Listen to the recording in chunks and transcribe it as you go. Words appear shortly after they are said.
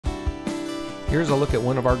Here's a look at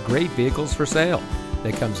one of our great vehicles for sale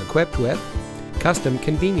that comes equipped with custom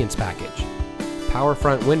convenience package, power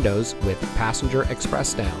front windows with passenger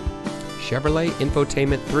express down, Chevrolet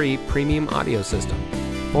Infotainment 3 premium audio system,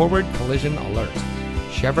 forward collision alert,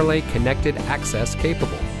 Chevrolet connected access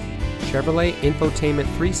capable, Chevrolet Infotainment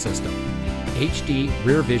 3 system, HD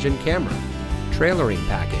rear vision camera, trailering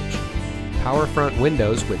package, power front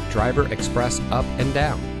windows with driver express up and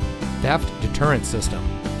down, theft deterrent system.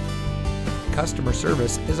 Customer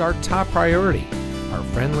service is our top priority. Our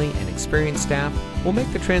friendly and experienced staff will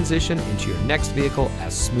make the transition into your next vehicle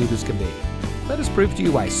as smooth as can be. Let us prove to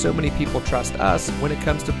you why so many people trust us when it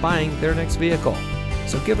comes to buying their next vehicle.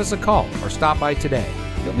 So give us a call or stop by today.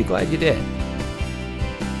 You'll be glad you did.